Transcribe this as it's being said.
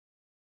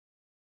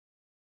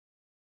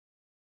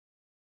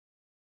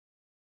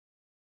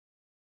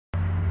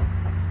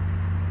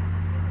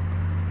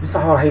بسم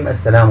الله الرحمن الرحيم.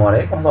 السلام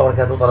عليكم ورحمة الله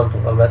وبركاته. طلبة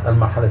وطالبات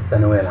المرحلة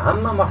الثانوية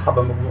العامة،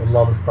 مرحبا بكم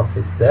طلاب الصف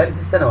الثالث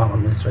الثانوي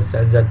عام مصر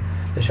العزت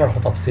لشرح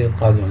وتبسيط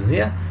قاعدة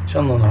الإنجليزية. إن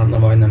شاء الله النهارده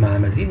موعدنا مع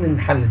مزيد من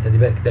حل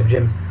تدريبات كتاب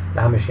جيم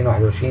لعام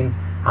 2021.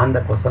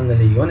 عندك وصلنا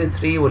ليونت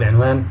 3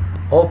 والعنوان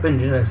Open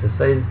General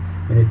Exercise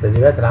من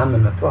التدريبات العامة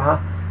المفتوحة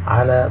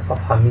على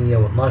صفحة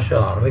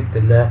 112 على بركة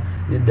الله.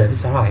 نبدأ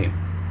بسم الله الرحمن الرحيم.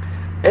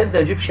 If the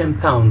Egyptian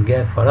pound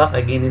gave فراغ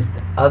against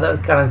other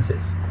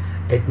currencies,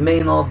 it may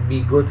not be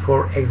good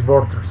for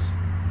exporters.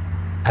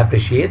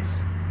 Appreciates,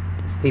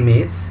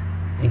 estimates,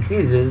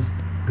 increases,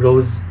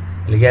 grows.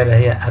 الإجابة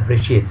هي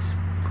appreciates.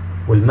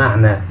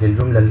 والمعنى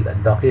للجملة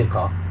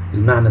الدقيقة،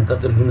 المعنى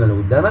الدقيق للجملة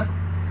اللي قدامك: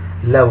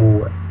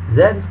 لو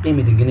زادت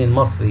قيمة الجنيه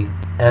المصري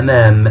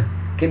أمام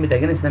كلمة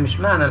against، مش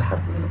معنى الحرف،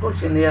 ما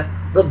نقولش إن هي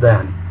ضد،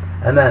 يعني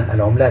أمام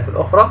العملات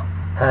الأخرى،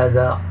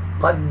 هذا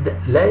قد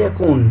لا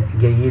يكون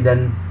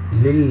جيدا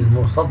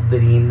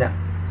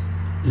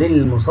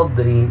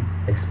للمصدرين.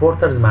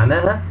 exporters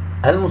معناها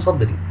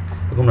المصدرين.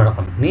 الجملة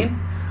رقم 2: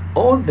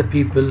 All the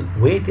people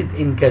waited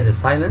in Gaza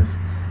silence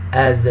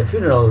as the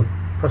funeral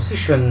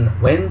procession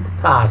went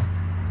past.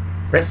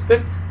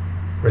 Respect,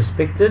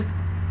 respected,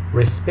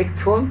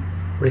 respectful,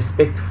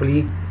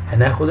 respectfully.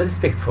 هناخد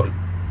respectful.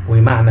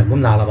 ومعنى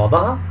الجملة على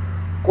بعضها: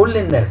 كل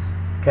الناس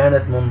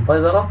كانت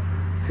منتظرة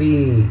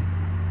في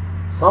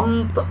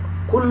صمت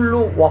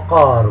كله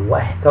وقار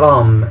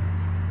واحترام،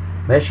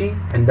 ماشي،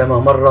 عندما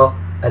مر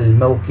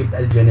الموكب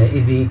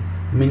الجنائزي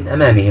من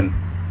أمامهم.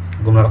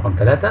 الجملة رقم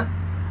 3: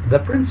 The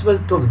principal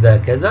took the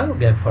كذا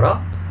وجاب فراغ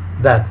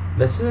that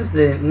the students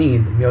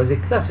need music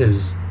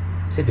classes.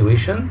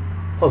 Situation,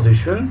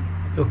 position,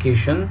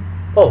 location,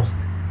 post.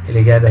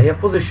 الإجابة هي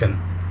position.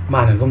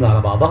 معنى الجملة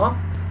على بعضها: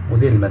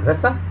 مدير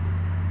المدرسة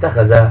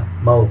اتخذ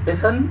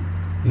موقفا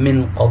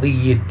من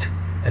قضية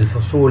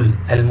الفصول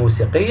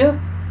الموسيقية،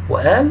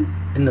 وقال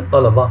إن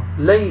الطلبة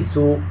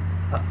ليسوا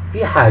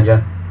في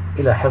حاجة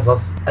إلى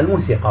حصص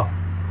الموسيقى.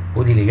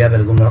 ودي الإجابة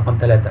للجملة رقم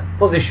 3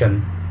 position.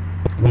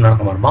 الجملة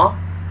رقم 4: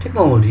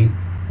 Technology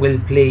will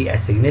play a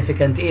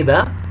significant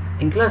role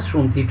in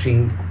classroom teaching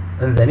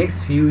in the next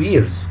few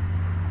years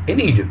in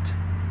Egypt.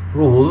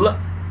 Rule,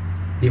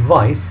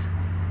 device,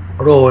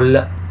 role,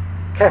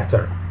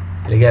 character.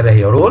 الإجابة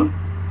هي role،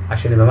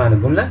 عشان يبقى معنى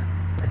الجملة: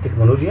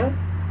 التكنولوجيا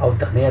أو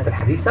التقنيات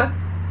الحديثة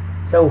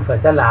سوف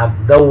تلعب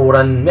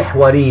دورا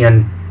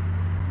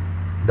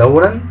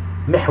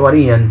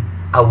محوريا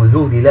أو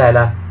ذو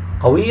دلالة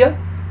قوية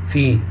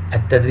في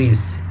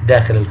التدريس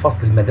داخل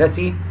الفصل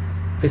المدرسي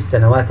في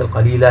السنوات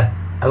القليلة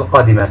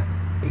القادمة.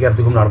 إجابة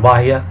الجملة 4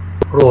 هي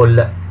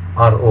رول،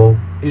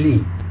 ROLE.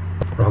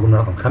 نروح الجملة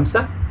رقم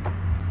 5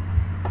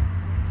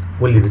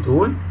 واللي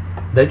بتقول: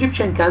 The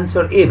Egyptian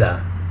cancer EBA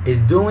is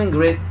doing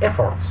great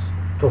efforts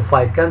to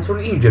fight cancer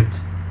in Egypt.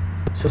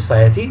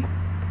 Society,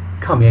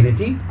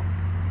 community,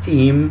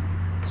 team,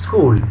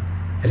 school.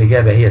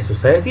 الإجابة هي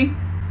society،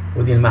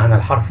 ودي المعنى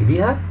الحرفي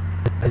ليها: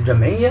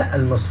 الجمعية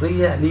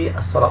المصرية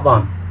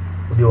للسرطان.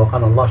 ودي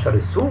وقانا الله شر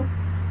السوء،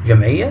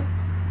 جمعية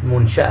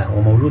منشأة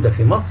وموجودة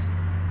في مصر،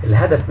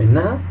 الهدف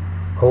منها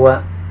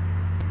هو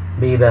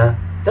بيبقى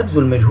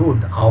تبذل مجهود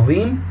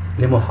عظيم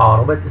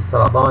لمحاربة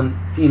السرطان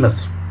في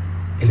مصر.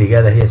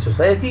 الإجابة هي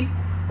سوسايتي.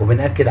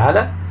 وبنأكد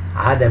على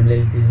عدم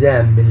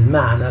الالتزام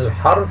بالمعنى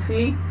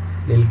الحرفي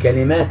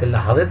للكلمات اللي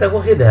حضرتك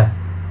واخدها.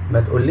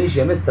 ما تقوليش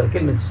يا مستر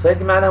كلمة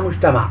سوسايتي معناها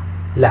مجتمع،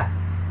 لا،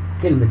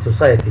 كلمة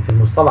سوسايتي في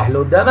المصطلح اللي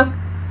قدامك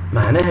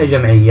معناها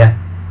جمعية،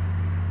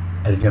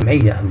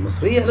 الجمعية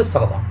المصرية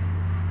للسرطان.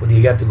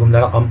 ودي إجابة الجملة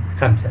رقم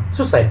 5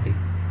 سوسايتي.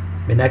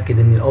 بنأكد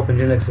إن الأوبن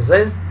جنرال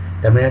اكسرسايز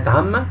تمرينات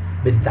عامة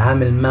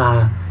بتتعامل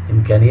مع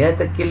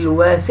إمكانياتك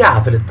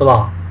الواسعة في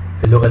الاطلاع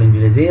في اللغة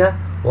الإنجليزية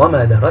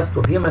وما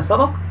درسته فيما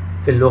سبق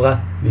في اللغة،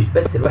 مش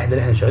بس الوحدة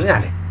اللي احنا شغالين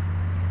عليها.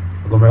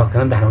 الجملة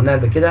الكلام ده احنا قلناها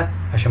قبل كده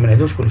عشان ما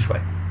نعيدوش كل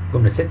شوية.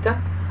 جملة 6: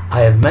 I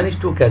have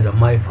managed to كذا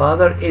my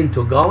father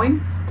into going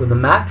to the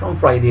match on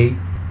Friday.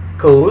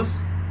 cause,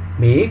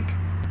 make,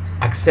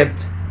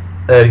 accept,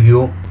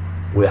 argue.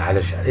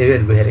 وعلشان هي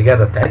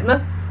الإجابة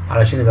بتاعتنا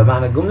علشان يبقى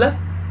معنى الجملة: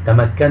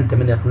 تمكنت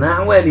من إقناع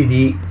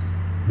والدي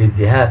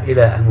بالذهاب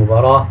إلى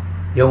المباراة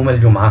يوم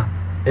الجمعة.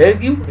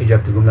 argue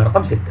إجابة الجملة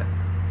رقم 6.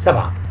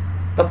 7: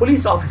 The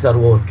police officer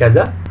was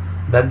كذا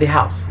that the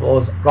house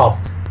was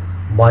robbed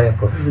by a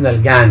professional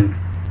gang.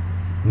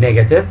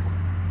 negative,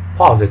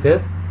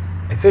 positive,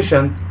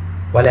 efficient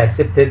ولا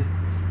accepted.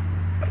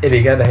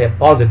 الإجابة هي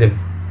positive،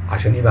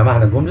 عشان يبقى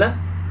معنى الجملة: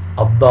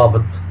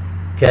 الضابط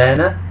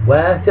كان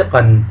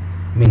واثقا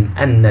من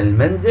أن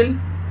المنزل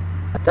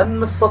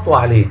تم السطو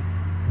عليه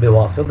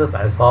بواسطة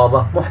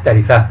عصابة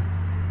محترفة.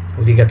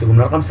 ودي جت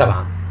الجملة رقم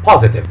 7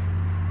 positive.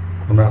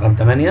 الجملة رقم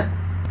 8: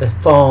 The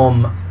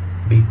storm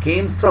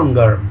became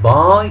stronger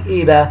by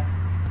EBA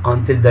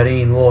until the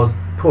rain was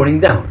pouring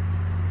down.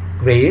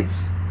 grades,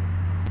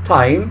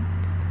 time,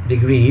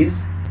 degrees,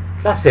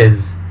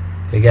 classes.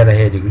 الإجابة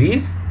هي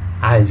degrees.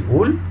 عايز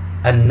يقول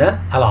أن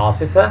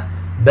العاصفة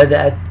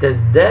بدأت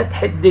تزداد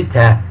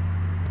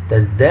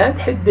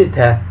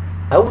حدتها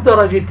أو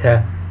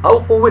درجتها أو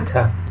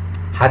قوتها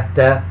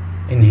حتى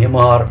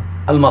انهمار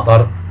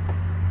المطر.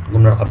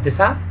 الجملة رقم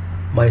 9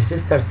 My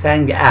sister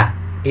sang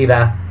إيه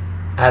بقى؟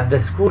 at the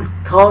school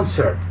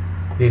concert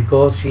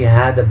because she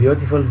had a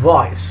beautiful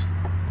voice.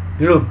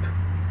 Group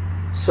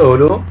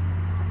solo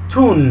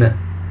tune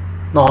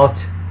not.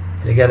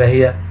 الإجابة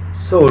هي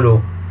solo.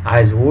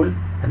 عايز أقول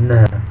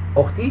أنها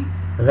أختي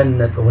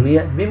غنت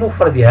أغنية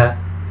بمفردها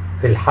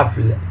في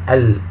الحفل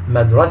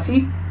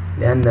المدرسي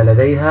لأن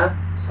لديها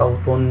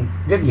صوت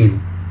جميل.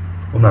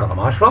 جملة رقم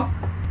 10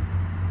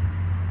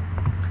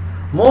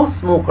 Most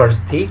smokers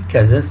take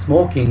the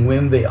smoking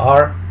when they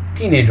are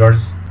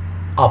teenagers.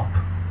 Up,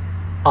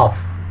 off,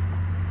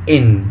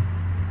 in,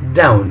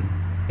 down.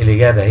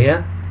 الإجابة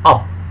هي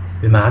up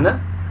بمعنى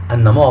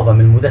أن معظم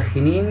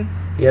المدخنين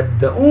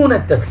يبدأون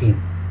التدخين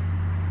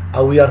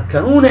أو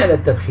يركنون إلى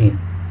التدخين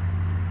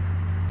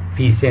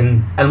في سن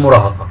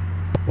المراهقة.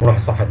 ونروح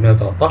صفحة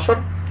 113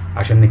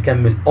 عشان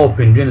نكمل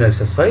Open General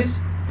Exercise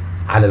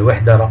على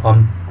الوحدة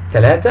رقم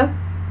 3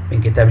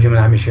 من كتاب جيم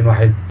العام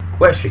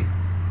 2021.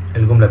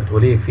 الجملة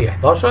بتقول ايه في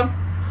 11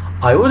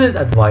 I wouldn't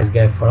advise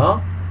جايب فراغ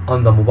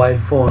on the mobile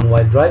phone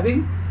while driving.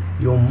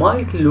 You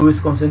might lose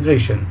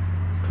concentration.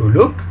 To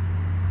look,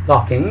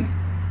 looking,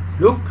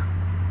 look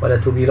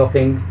ولا to be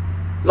looking,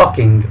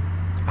 looking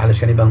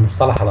علشان يبقى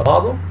المصطلح على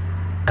بعضه.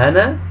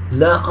 أنا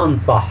لا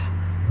أنصح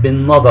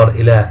بالنظر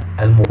إلى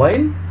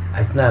الموبايل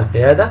أثناء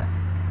القيادة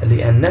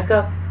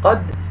لأنك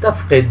قد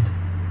تفقد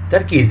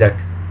تركيزك.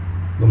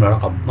 جملة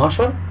رقم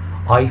 12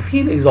 I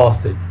feel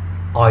exhausted.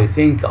 I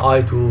think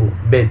I to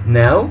bed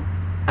now.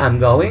 I'm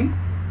going.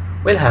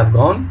 Will have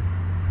gone.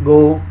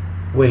 Go.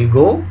 Will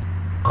go.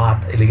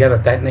 الإجابة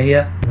بتاعتنا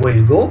هي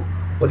will go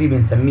ودي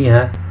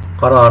بنسميها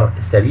قرار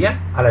سريع.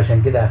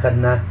 علشان كده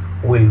أخدنا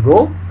will go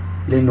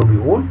لأنه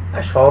بيقول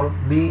أشعر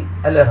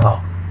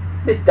بالإرهاق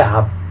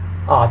بالتعب.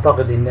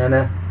 أعتقد إن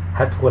أنا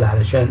هدخل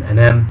علشان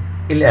أنام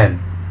الآن.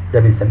 ده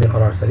بنسميه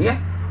قرار سريع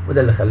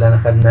وده اللي خلانا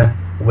خدنا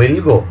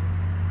will go.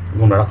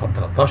 الجملة رقم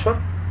 13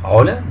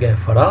 علا جاء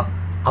فراغ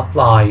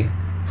apply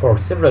for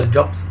several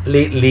jobs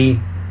lately.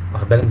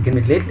 واخد بالك من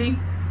كلمة lately؟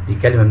 دي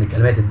كلمة من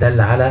الكلمات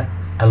الدالة على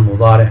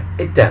المضارع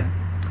التام.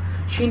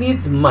 She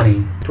needs money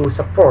to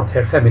support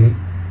her family.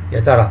 يا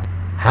ترى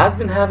has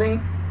been having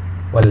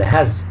ولا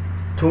has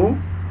to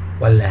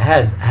ولا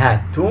has had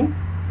to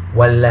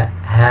ولا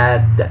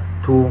had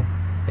to؟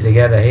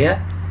 الإجابة هي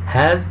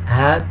has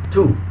had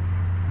to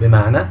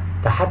بمعنى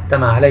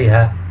تحتم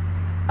عليها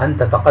أن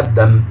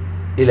تتقدم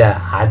إلى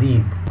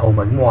عديد أو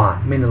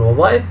مجموعة من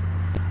الوظائف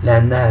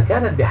لأنها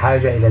كانت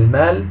بحاجة إلى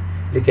المال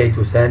لكي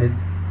تساند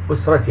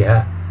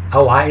أسرتها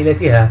أو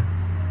عائلتها.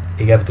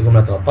 إجابة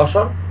الجملة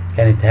 13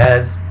 كانت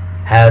has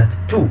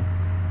had to.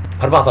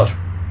 14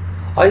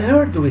 I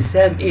heard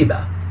وسام إيه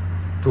بقى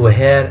to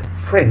her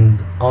friend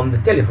on the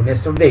telephone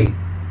yesterday.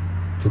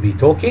 To be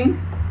talking,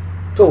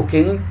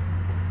 talking,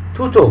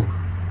 to talk,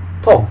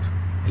 talked.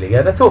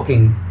 الإجابة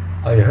talking.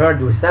 I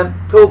heard وسام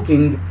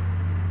talking.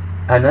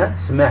 أنا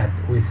سمعت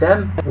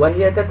وسام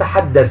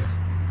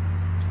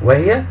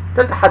وهي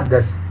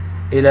تتحدث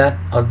إلى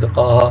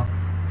أصدقائها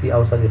في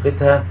أو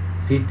صديقتها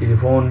في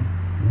التليفون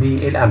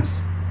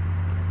بالأمس.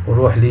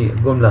 ونروح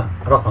للجملة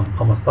رقم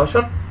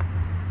 15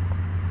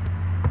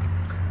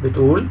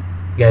 بتقول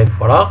جايب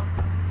فراغ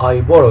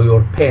I borrow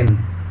your pen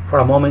for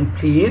a moment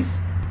please.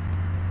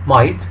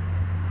 might,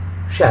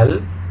 shall,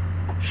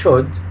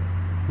 should,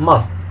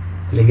 must.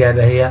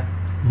 الإجابة هي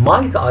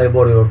might I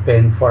borrow your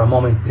pen for a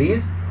moment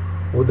please.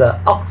 وده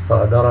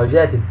أقصى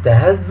درجات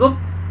التهذب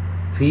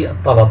في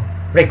الطلب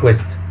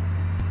request.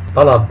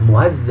 طلب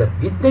مهذب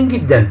جدا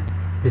جدا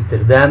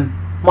باستخدام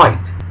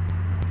might.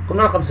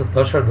 كنا رقم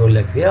 16 بيقول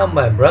لك فيها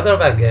my brother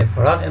بقى جايب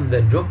فراغ in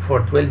the job for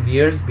 12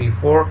 years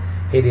before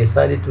he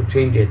decided to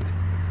change it.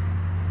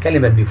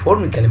 كلمة before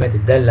من كلمات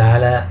الدالة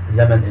على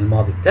زمن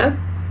الماضي التام.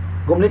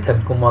 جملتها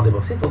بتكون ماضي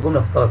بسيط والجملة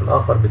في الطرف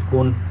الآخر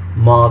بتكون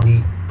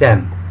ماضي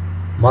تام.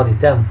 ماضي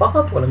تام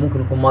فقط ولا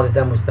ممكن يكون ماضي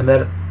تام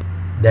مستمر؟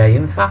 ده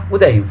ينفع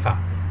وده ينفع.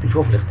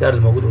 نشوف الاختيار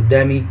الموجود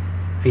قدامي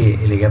في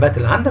الإجابات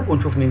اللي عندك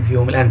ونشوف مين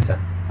فيهم الأنسب.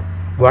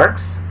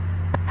 works,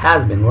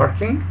 has been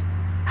working,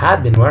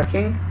 had been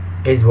working,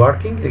 is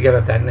working. الإجابة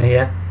بتاعتنا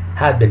هي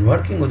had been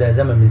working وده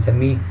زمن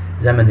بنسميه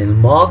زمن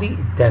الماضي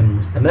التام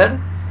المستمر.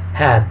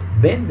 had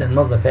been زي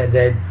المصدر فيها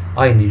زائد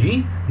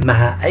ing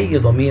مع أي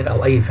ضمير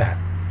أو أي فعل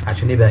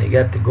عشان يبقى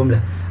إجابة الجملة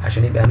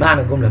عشان يبقى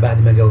معنى الجملة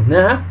بعد ما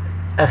جاوبناها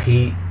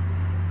أخي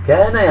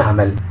كان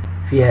يعمل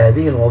في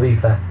هذه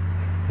الوظيفة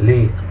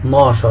ل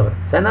 12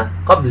 سنة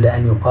قبل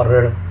أن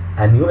يقرر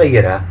أن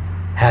يغيرها.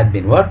 had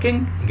been working.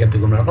 إجابة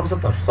الجملة رقم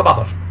 16.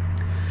 17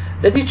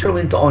 The teacher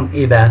went on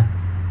إيه بقى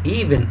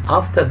even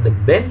after the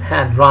bell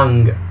had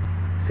rung.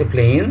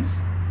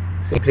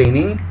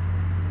 explaining,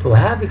 to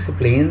have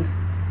explained,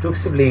 to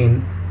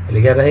explain.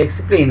 الإجابة هي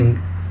explaining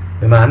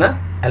بمعنى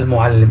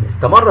المعلم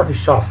استمر في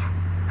الشرح.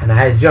 أنا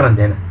عايز gerund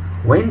هنا.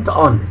 went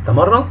on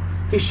استمر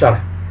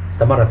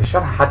في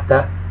الشرح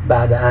حتى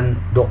بعد أن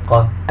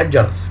دق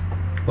الجرس.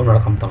 قلنا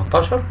رقم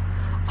 18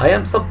 I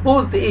am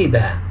supposed إيه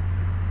بقى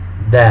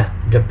the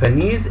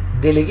Japanese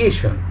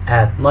delegation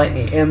at 9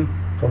 a.m.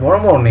 tomorrow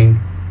morning.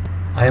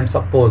 I am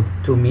supposed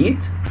to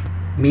meet,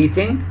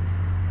 meeting,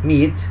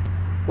 meet,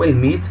 will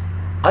meet.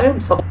 I am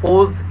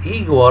supposed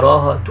يجي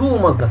وراها to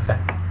مصدر فعل.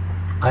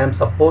 I am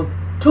supposed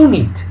to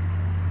meet.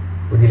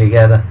 ودي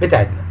الإجابة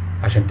بتاعتنا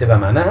عشان تبقى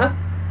معناها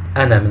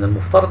أنا من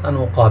المفترض أن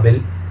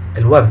أقابل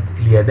الوفد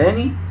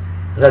الياباني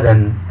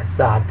غدا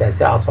الساعة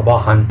 9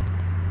 صباحا.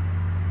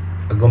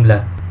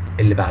 الجملة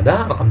اللي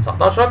بعدها رقم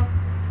 19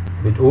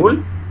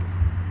 بتقول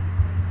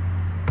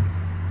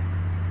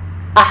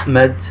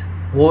أحمد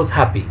was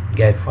happy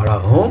جاء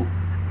فراغ home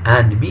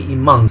and be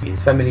amongst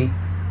his family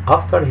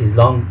after his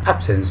long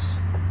absence.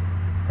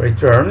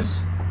 returns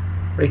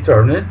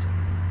returned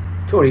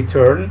to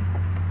return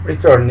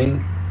returning.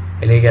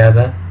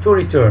 الإجابة to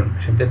return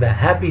عشان تبقى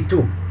happy to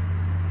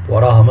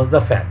وراها مصدر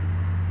فعل.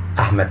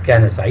 أحمد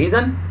كان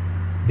سعيدا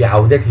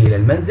بعودته إلى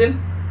المنزل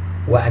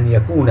وأن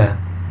يكون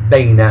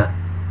بين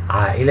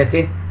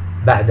عائلته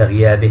بعد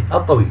غيابه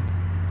الطويل.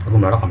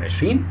 الجملة رقم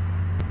 20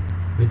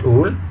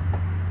 بتقول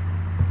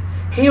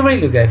He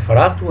really gave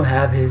فراغ to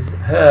have his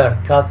hair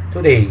cut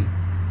today.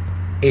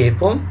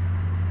 Apple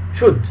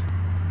should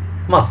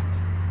must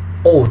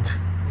ought.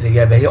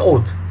 الإجابة هي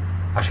ought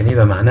عشان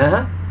يبقى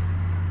معناها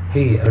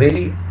He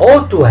really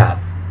ought to have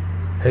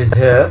his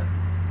hair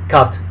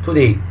cut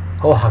today.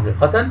 هو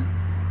حقيقة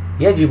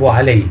يجب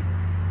عليه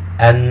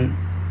أن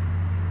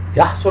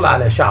يحصل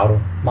على شعره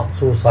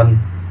مقصوصا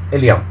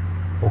اليوم.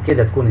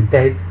 وكده تكون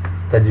انتهت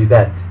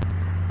تدريبات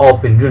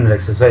Open Journal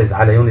Exercise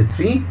على يونت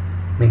 3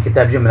 من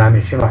كتاب جيم العام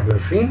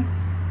 2021.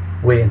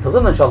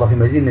 وانتظرنا إن شاء الله في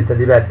مزيد من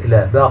التدريبات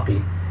إلى باقي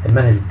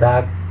المنهج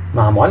بتاعك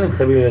مع معلم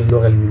خبير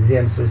للغة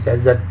الإنجليزية مستر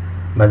عزت،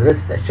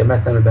 مدرسة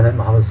الشمال ثانوي البنات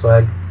محافظة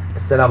سوهاج.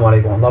 السلام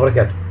عليكم ورحمة الله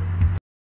وبركاته.